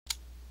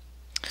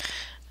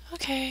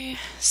Okay,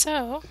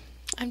 so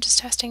I'm just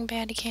testing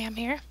Bandicam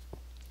here.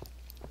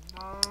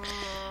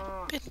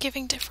 Been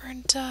giving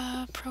different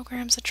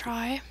programs a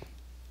try.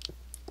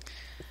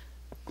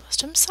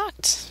 Most of them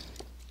sucked.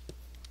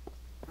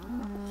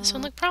 This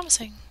one looked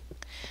promising.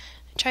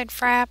 I tried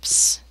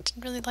Fraps,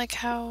 didn't really like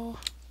how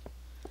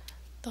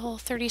the whole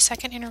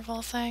 30-second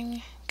interval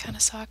thing kind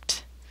of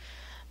sucked.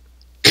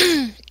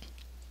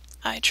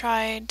 I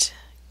tried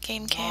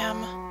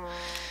GameCam.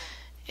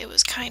 It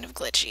was kind of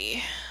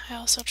glitchy. I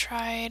also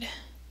tried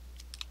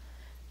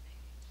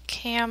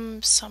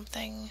Cam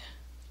something.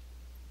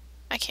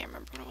 I can't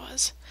remember what it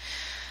was.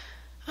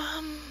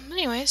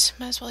 Anyways,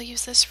 might as well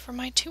use this for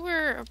my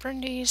tour of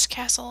Brundi's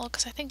castle,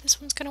 because I think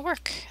this one's gonna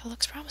work. It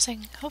looks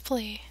promising.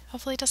 Hopefully.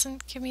 Hopefully it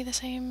doesn't give me the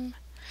same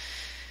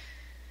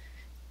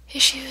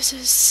issues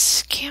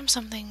as Cam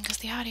something, because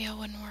the audio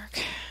wouldn't work.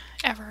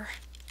 Ever.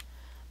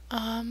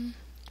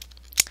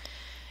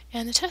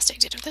 And the test I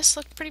did of this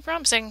looked pretty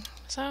promising,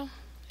 so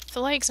if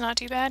the lag's not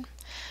too bad.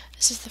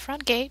 This is the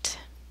front gate.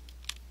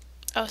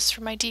 Oh, this is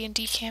for my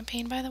D&D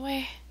campaign, by the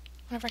way.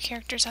 One of our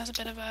characters has a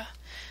bit of a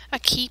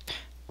keep.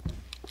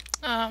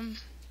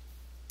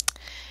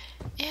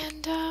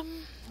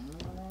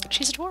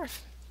 She's a dwarf.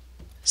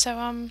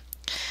 So,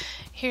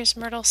 here's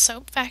Myrtle's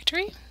Soap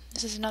Factory.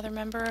 This is another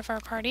member of our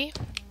party.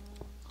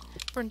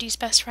 Brundi's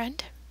best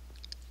friend.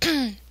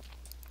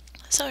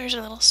 So here's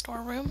a little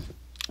storeroom.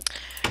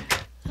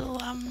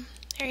 Little,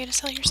 area to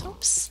sell your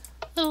soaps.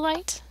 Little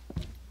light.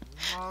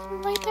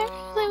 Light there.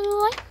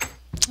 Little light.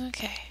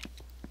 Okay.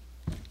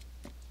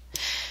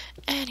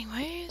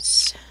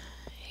 Anyways,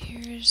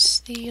 here's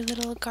the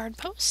little guard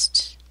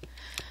post.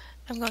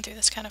 I'm going through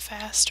this kind of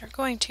fast, or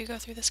going to go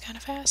through this kind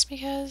of fast,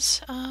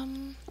 because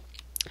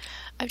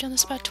I've done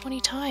this about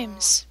 20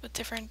 times with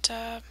different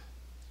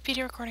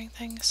video recording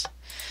things.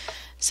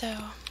 So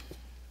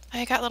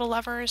I got little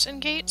levers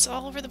and gates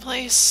all over the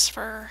place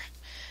for,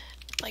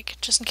 like,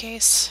 just in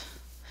case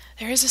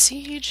there is a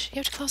siege. You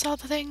have to close all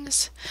the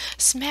things,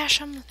 smash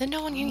them, then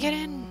no one can get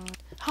in.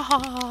 Ha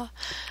ha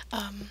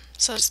ha.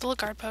 So it's the little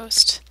guard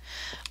post,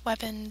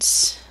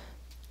 weapons,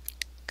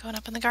 going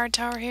up in the guard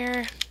tower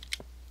here.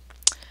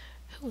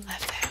 Who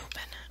left that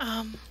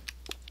open?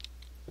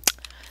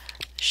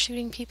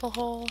 Shooting people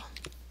hole.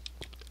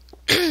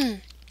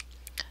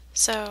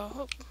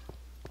 So,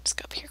 let's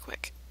go up here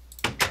quick.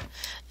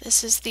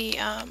 This is the,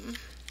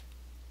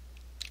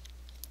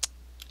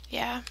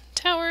 yeah,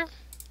 tower.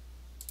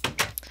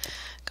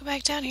 Go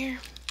back down here.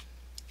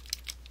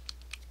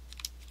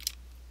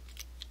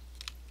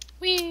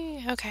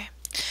 Whee! Okay.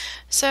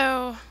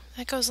 So,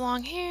 that goes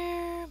along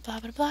here, blah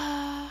blah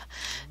blah.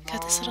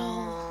 Got this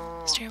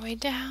little stairway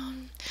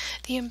down.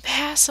 The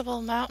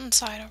impassable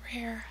mountainside over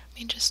here. I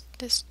mean, just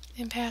this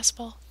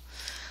impassable.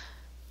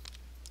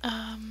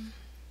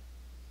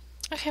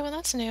 Okay, well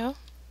that's new.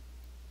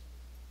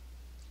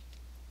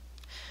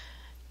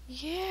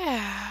 Yeah,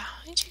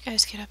 how did you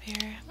guys get up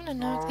here? I'm gonna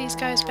knock these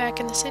guys back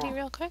in the city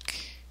real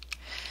quick.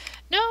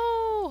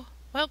 No!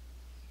 Well.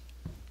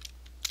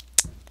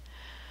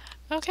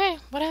 Okay,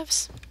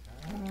 whatevs.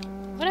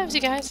 Whatevs,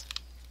 you guys.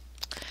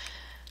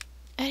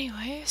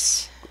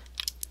 Anyways,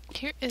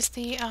 here is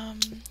the,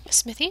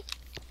 smithy.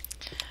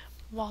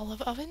 Wall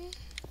of oven.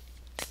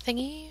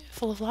 Thingy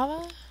full of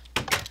lava.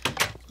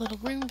 Little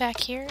room back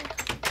here.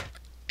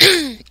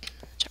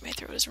 My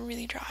throat is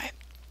really dry.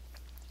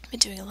 I've been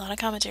doing a lot of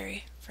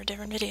commentary for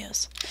different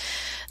videos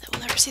that will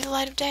never see the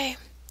light of day.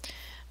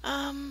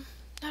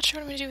 Not sure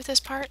what I'm going to do with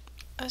this part.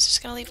 I was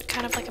just going to leave it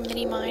kind of like a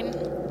mini mine,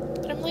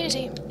 but I'm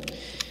lazy.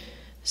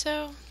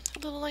 So, a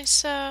little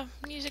nice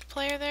music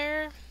player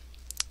there.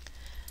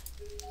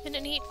 Isn't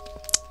it neat?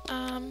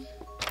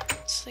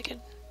 So I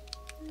could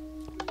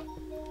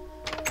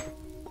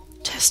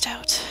test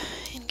out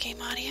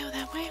in-game audio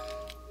that way.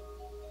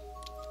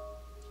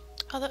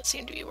 Oh, that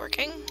seemed to be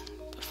working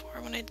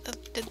before when I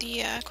did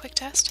the quick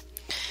test.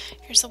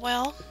 Here's the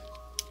well.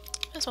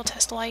 Might as well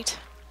test light.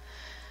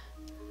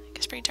 I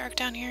guess pretty dark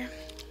down here.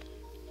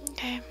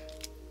 Okay.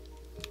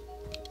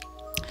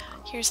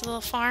 Here's the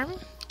little farm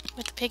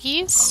with the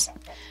piggies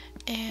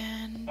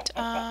and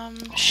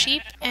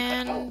sheep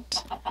and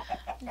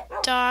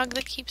dog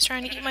that keeps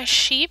trying to eat my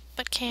sheep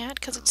but can't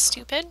because it's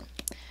stupid,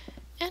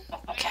 and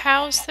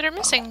cows that are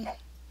missing.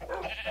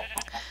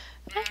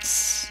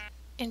 That's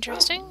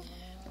interesting.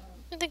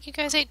 I didn't think you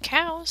guys ate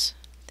cows.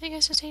 I think you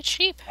guys just ate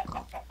sheep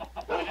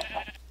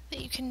that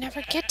you can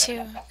never get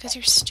to because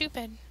you're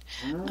stupid.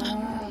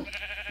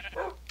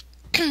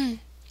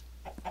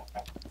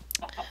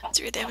 It's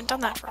weird they haven't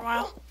done that for a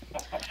while.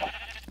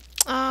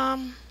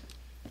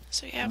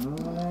 So yeah,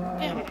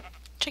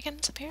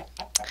 chickens up here.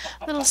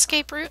 Little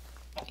escape route.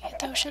 Hit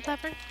the ocean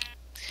leopard.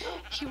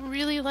 He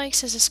really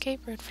likes his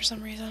escape route for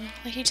some reason.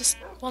 Like, he just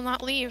will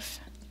not leave.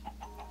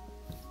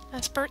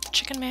 That's Bert the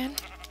chicken man.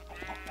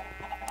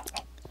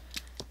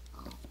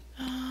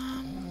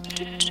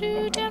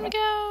 Down we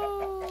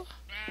go!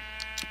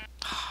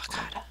 Oh,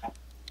 God.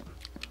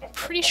 I'm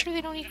pretty sure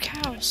they don't eat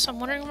cows, so I'm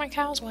wondering where my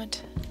cows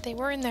went. They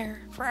were in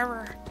there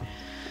forever.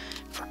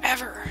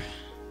 Forever.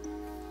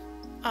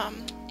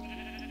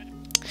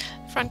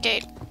 front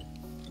gate.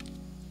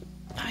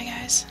 Hi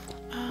guys.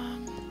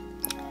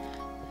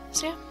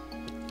 So yeah,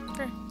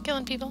 for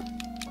killing people.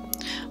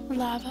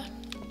 Lava.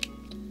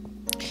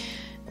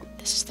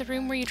 This is the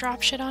room where you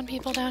drop shit on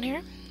people down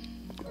here.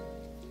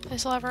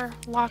 This lever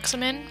locks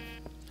them in,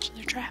 so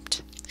they're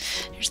trapped.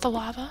 Here's the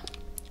lava.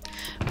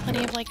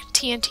 Plenty of like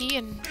TNT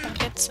and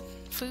buckets and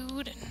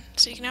food, and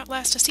so you can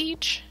outlast a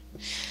siege.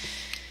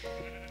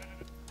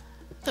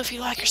 Though if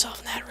you lock yourself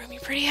in that room,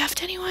 you're pretty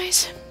effed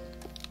anyways.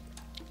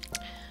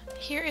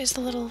 Here is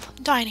the little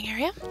dining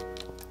area,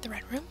 the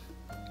red room.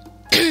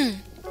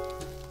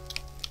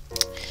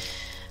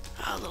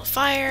 A little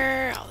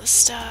fire, all this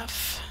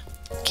stuff.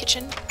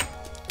 Kitchen,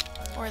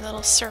 or the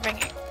little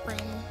serving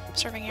room,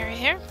 serving area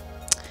here.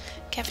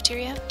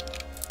 Cafeteria.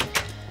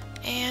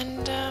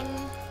 And,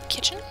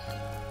 kitchen,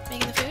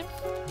 making the food.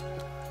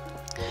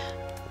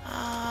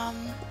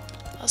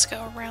 Let's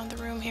go around the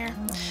room here.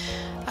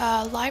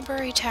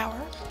 Library tower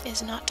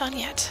is not done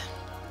yet.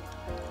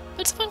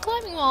 But it's a fun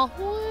climbing wall.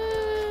 Woo!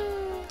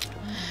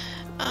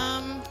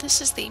 This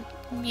is the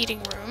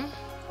meeting room.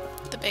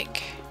 The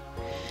big,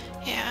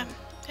 yeah,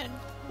 and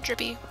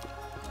drippy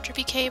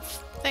cave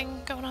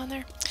thing going on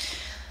there.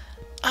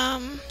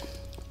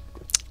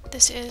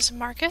 This is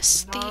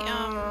Marcus,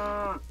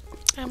 the,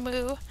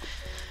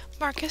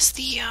 Marcus,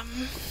 the,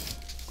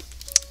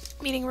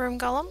 meeting room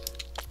golem.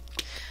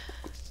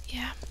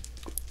 Yeah.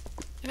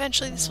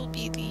 Eventually this will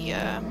be the,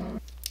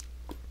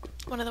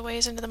 one of the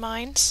ways into the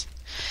mines.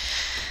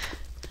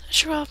 Not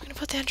sure where I'm gonna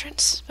put the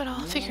entrance, but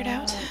I'll figure it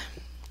out.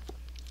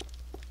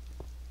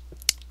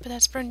 But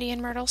that's Brundi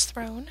and Myrtle's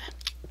throne.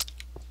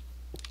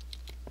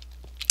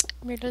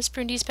 Myrtle is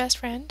Brundi's best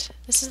friend.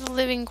 This is the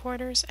living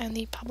quarters and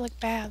the public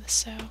baths,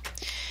 so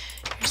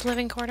here's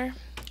living quarter.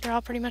 They're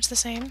all pretty much the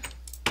same.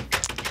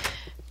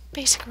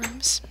 Basic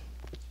rooms.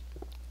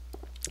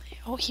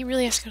 Oh, he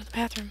really has to go to the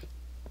bathroom.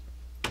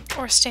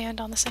 Or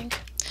stand on the sink.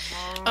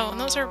 Oh, and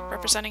those are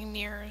representing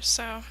mirrors,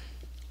 so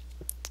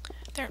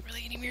there aren't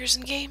really any mirrors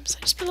in games.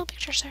 I just put little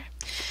pictures there.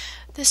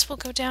 This will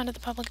go down to the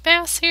public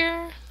baths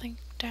here, like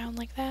down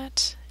like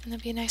that, and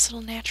there'll be a nice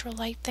little natural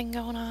light thing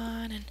going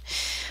on, and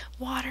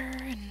water,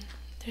 and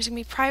there's gonna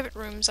be private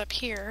rooms up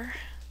here,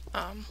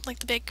 like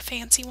the big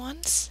fancy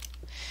ones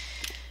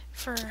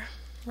for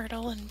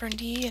Myrtle and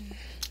Brundi and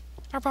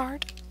our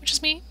bard, which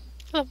is me.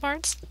 I love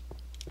bards.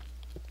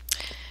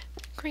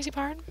 Crazy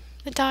bard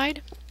that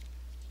died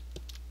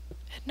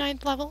at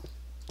 9th level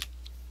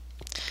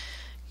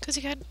because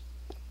he got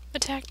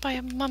attacked by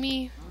a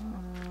mummy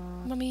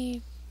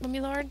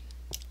lord.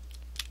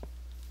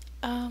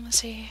 Let's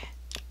see.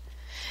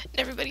 And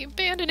everybody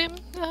abandoned him.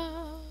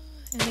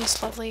 And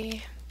these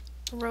lovely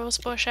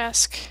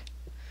rosebush-esque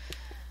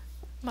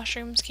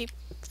mushrooms keep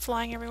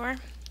flying everywhere.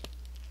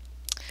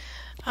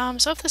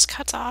 So if this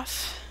cuts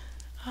off,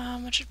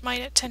 which it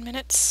might at 10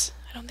 minutes,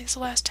 I don't think it's the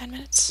last 10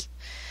 minutes,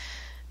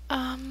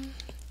 I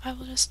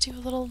will just do a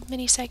little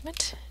mini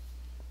segment.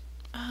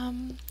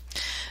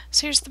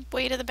 So here's the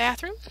way to the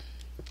bathroom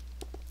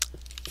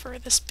for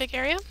this big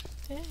area.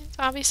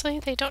 Obviously,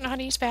 they don't know how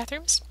to use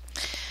bathrooms.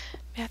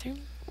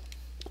 Bathroom,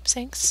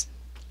 sinks.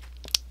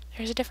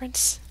 There's a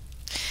difference.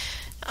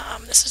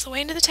 This is the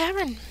way into the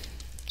tavern.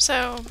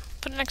 So,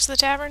 put it next to the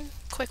tavern,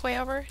 quick way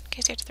over, in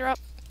case you have to throw up.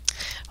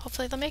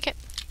 Hopefully they'll make it.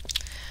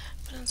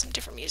 Put on some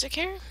different music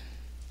here.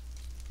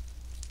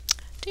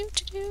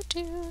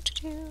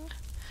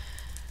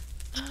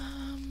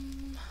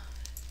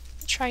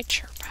 Try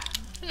chirp. I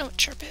don't know what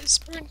chirp is,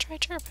 but we're gonna try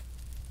chirp.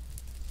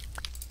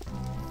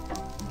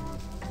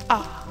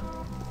 Ah.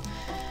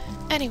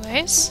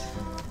 Anyways,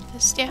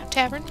 this, yeah,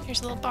 tavern.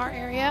 Here's a little bar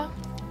area.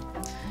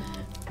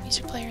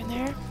 Music player in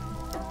there.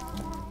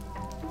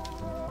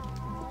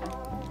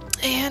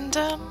 And,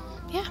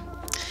 yeah.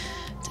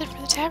 That's it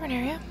for the tavern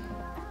area.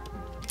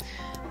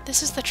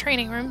 This is the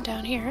training room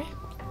down here.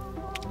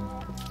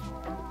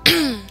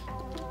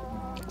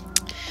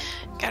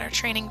 Got our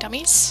training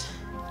dummies.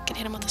 Can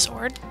hit them with a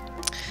sword.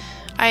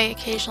 I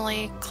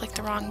occasionally click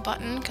the wrong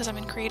button because I'm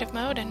in creative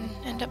mode and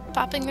end up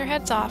popping their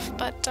heads off,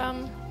 but,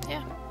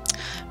 yeah.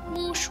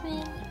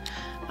 Mushroom.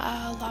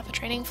 Lava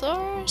training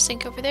floor.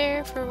 Sink over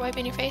there for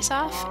wiping your face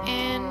off.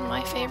 And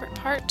my favorite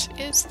part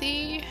is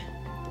the...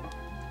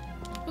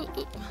 Ooh,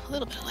 a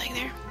little bit of lag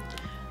there.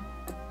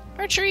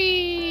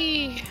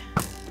 Archery!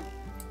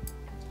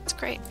 It's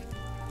great.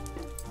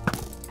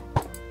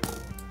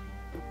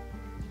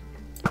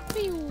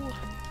 Whew.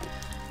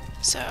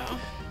 So,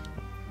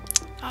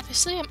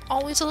 obviously I'm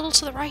always a little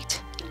to the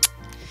right.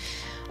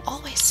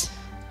 Always.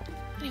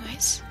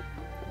 Anyways.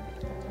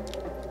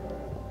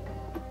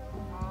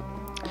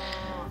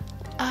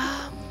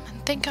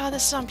 And thank God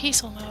this is on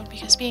peaceful mode,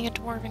 because being a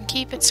dwarven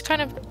keep, it's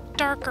kind of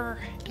darker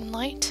and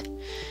light.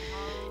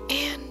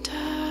 And,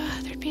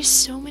 there'd be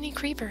so many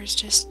creepers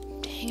just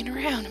hanging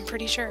around, I'm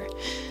pretty sure.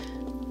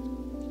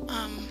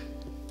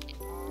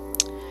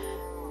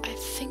 I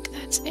think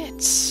that's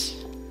it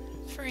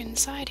for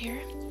inside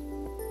here.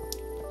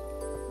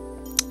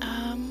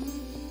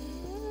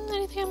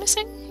 Anything I'm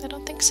missing? I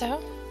don't think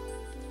so.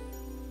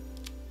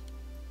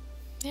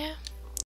 Yeah.